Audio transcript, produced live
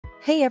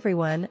Hey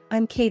everyone,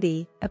 I'm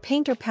Katie, a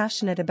painter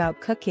passionate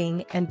about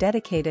cooking and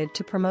dedicated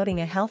to promoting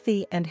a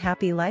healthy and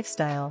happy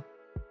lifestyle.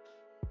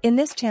 In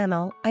this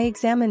channel, I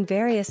examine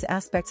various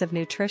aspects of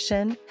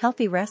nutrition,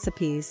 healthy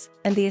recipes,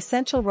 and the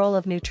essential role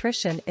of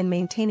nutrition in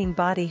maintaining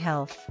body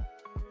health.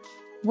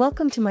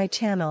 Welcome to my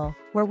channel,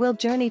 where we'll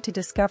journey to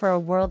discover a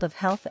world of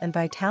health and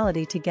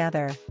vitality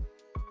together.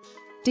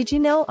 Did you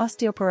know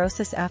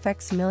osteoporosis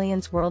affects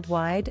millions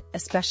worldwide,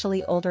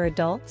 especially older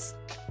adults?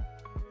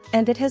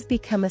 And it has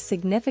become a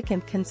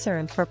significant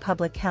concern for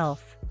public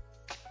health.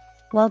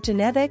 While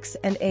genetics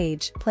and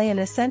age play an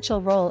essential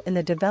role in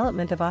the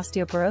development of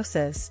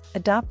osteoporosis,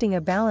 adopting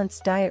a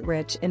balanced diet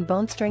rich in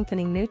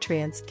bone-strengthening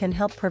nutrients can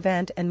help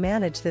prevent and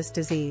manage this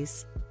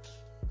disease.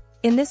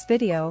 In this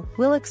video,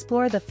 we'll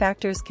explore the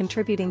factors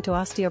contributing to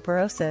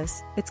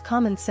osteoporosis, its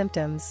common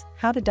symptoms,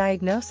 how to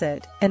diagnose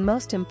it, and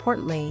most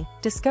importantly,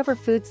 discover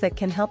foods that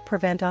can help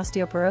prevent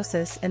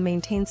osteoporosis and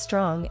maintain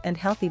strong and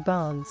healthy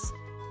bones.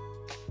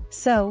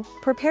 So,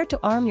 prepare to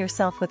arm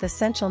yourself with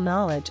essential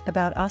knowledge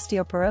about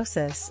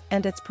osteoporosis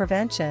and its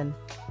prevention.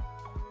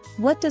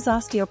 What does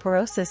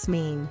osteoporosis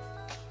mean?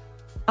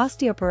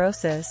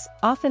 Osteoporosis,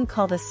 often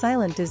called a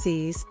silent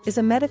disease, is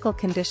a medical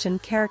condition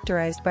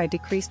characterized by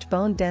decreased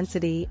bone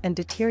density and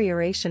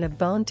deterioration of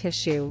bone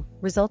tissue,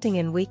 resulting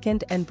in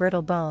weakened and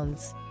brittle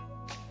bones.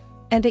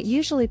 And it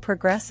usually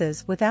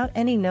progresses without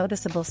any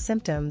noticeable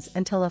symptoms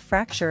until a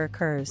fracture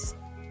occurs.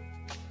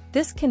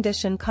 This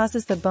condition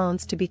causes the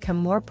bones to become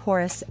more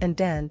porous and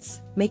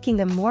dense, making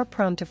them more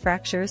prone to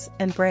fractures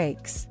and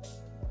breaks.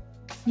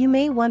 You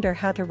may wonder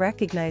how to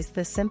recognize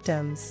the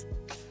symptoms.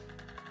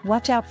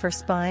 Watch out for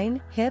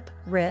spine, hip,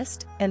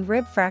 wrist, and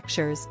rib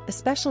fractures,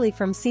 especially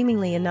from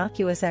seemingly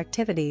innocuous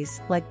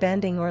activities like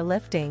bending or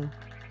lifting.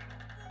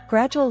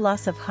 Gradual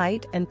loss of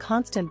height and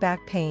constant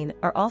back pain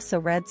are also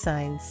red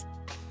signs.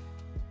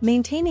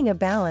 Maintaining a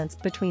balance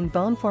between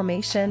bone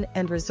formation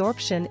and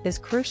resorption is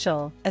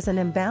crucial, as an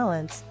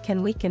imbalance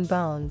can weaken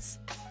bones.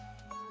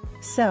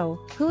 So,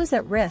 who is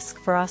at risk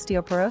for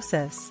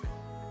osteoporosis?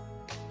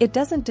 It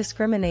doesn't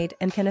discriminate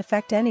and can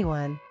affect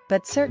anyone,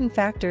 but certain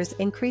factors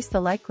increase the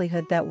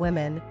likelihood that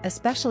women,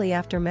 especially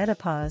after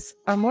menopause,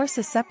 are more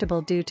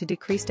susceptible due to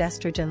decreased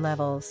estrogen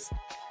levels.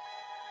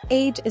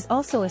 Age is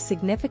also a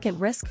significant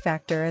risk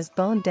factor as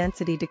bone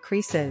density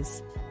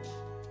decreases.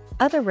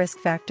 Other risk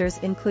factors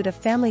include a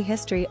family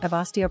history of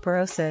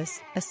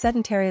osteoporosis, a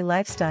sedentary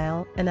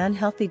lifestyle, an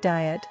unhealthy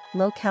diet,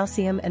 low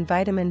calcium and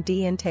vitamin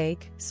D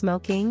intake,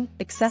 smoking,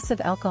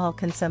 excessive alcohol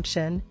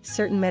consumption,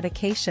 certain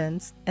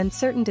medications, and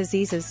certain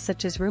diseases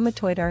such as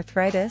rheumatoid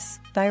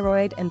arthritis,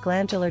 thyroid and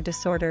glandular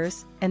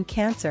disorders, and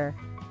cancer.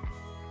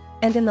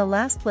 And in the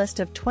last list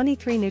of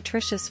 23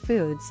 nutritious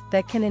foods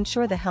that can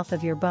ensure the health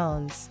of your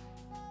bones.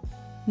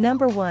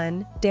 Number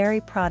 1, dairy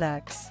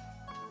products.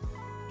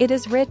 It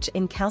is rich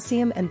in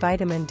calcium and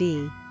vitamin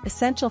D,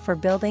 essential for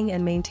building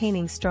and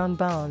maintaining strong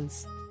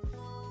bones.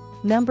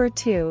 Number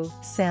 2,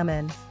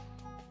 salmon.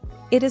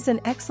 It is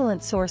an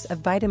excellent source of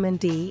vitamin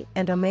D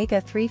and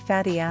omega-3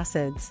 fatty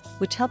acids,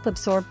 which help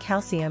absorb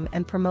calcium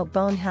and promote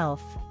bone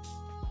health.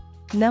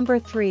 Number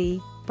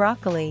 3,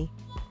 broccoli.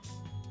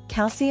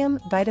 Calcium,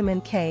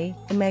 vitamin K,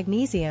 and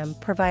magnesium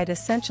provide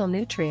essential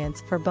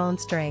nutrients for bone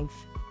strength.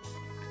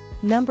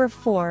 Number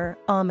 4,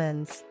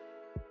 almonds.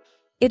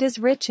 It is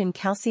rich in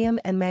calcium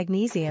and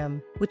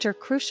magnesium, which are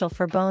crucial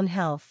for bone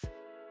health.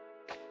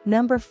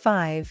 Number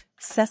 5,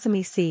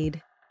 sesame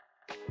seed.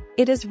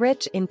 It is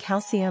rich in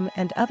calcium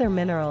and other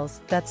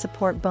minerals that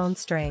support bone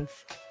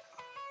strength.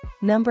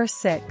 Number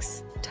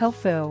 6,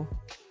 tofu.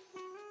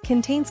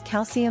 Contains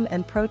calcium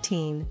and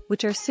protein,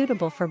 which are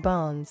suitable for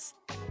bones.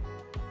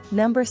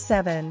 Number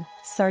 7,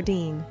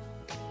 sardine.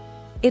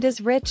 It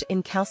is rich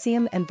in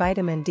calcium and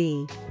vitamin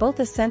D,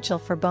 both essential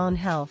for bone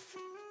health.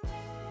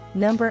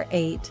 Number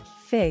 8,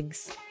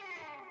 figs.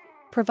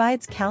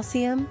 Provides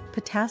calcium,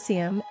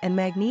 potassium, and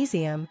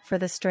magnesium for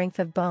the strength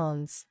of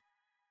bones.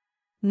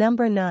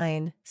 Number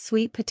 9,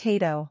 sweet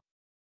potato.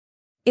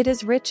 It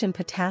is rich in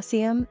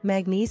potassium,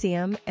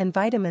 magnesium, and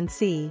vitamin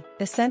C,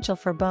 essential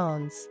for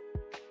bones.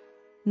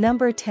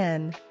 Number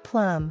 10,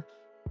 plum.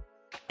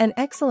 An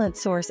excellent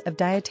source of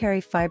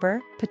dietary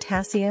fiber,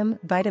 potassium,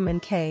 vitamin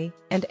K,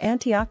 and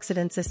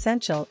antioxidants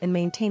essential in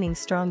maintaining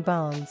strong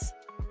bones.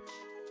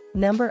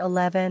 Number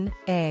 11,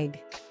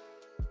 egg.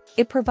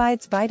 It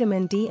provides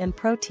vitamin D and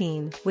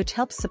protein, which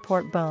helps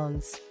support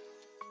bones.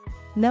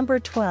 Number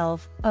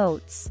 12,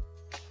 oats.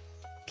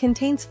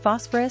 Contains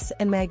phosphorus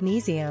and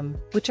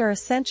magnesium, which are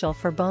essential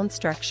for bone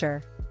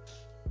structure.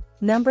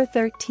 Number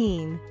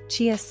 13,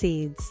 chia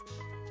seeds.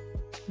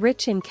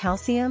 Rich in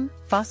calcium,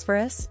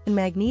 phosphorus, and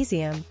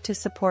magnesium to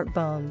support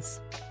bones.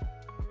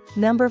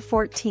 Number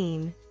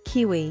 14,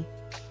 kiwi.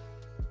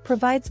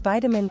 Provides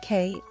vitamin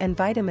K and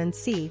vitamin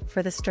C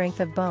for the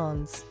strength of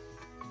bones.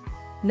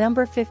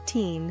 Number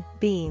 15,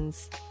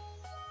 beans.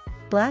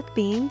 Black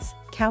beans,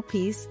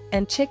 cowpeas,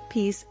 and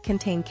chickpeas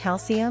contain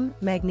calcium,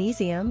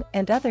 magnesium,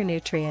 and other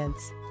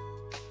nutrients.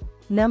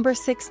 Number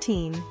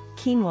 16,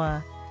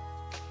 quinoa.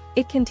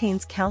 It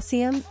contains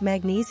calcium,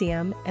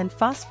 magnesium, and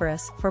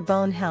phosphorus for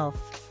bone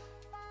health.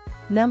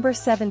 Number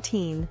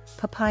 17,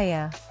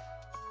 papaya.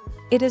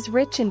 It is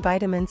rich in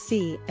vitamin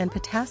C and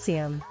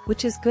potassium,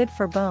 which is good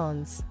for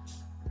bones.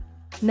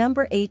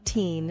 Number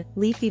 18,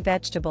 leafy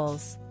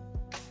vegetables.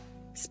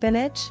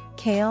 Spinach,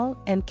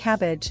 kale, and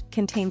cabbage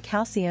contain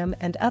calcium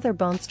and other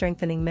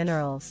bone-strengthening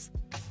minerals.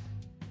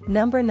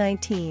 Number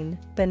 19,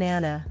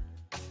 banana.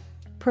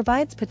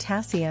 Provides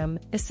potassium,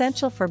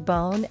 essential for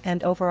bone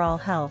and overall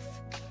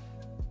health.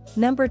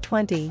 Number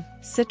 20,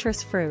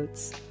 citrus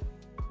fruits.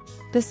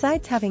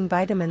 Besides having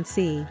vitamin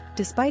C,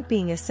 despite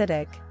being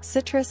acidic,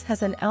 citrus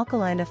has an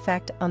alkaline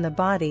effect on the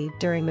body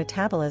during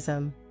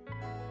metabolism.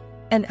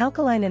 An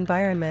alkaline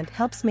environment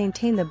helps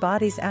maintain the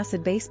body's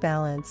acid-base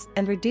balance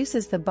and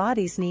reduces the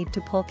body's need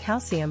to pull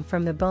calcium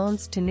from the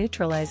bones to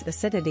neutralize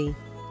acidity.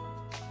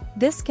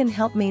 This can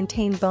help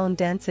maintain bone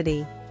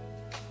density.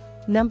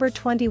 Number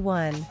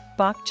 21,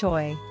 bok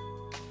choy.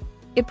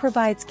 It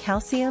provides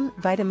calcium,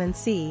 vitamin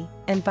C,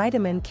 and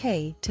vitamin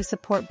K to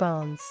support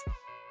bones.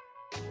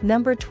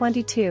 Number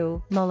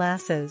 22,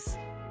 molasses.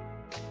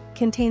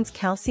 Contains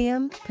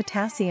calcium,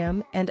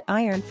 potassium, and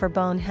iron for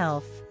bone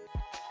health.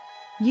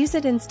 Use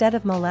it instead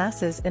of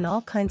molasses in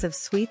all kinds of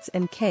sweets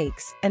and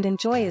cakes and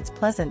enjoy its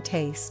pleasant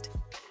taste.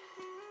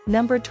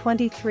 Number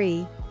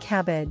 23,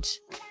 cabbage.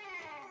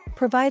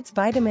 Provides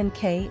vitamin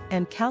K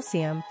and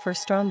calcium for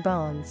strong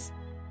bones.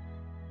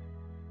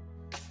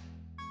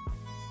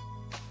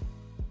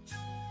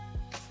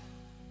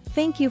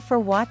 Thank you for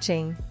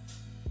watching.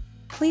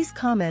 Please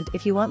comment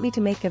if you want me to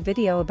make a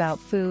video about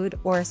food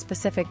or a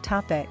specific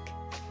topic.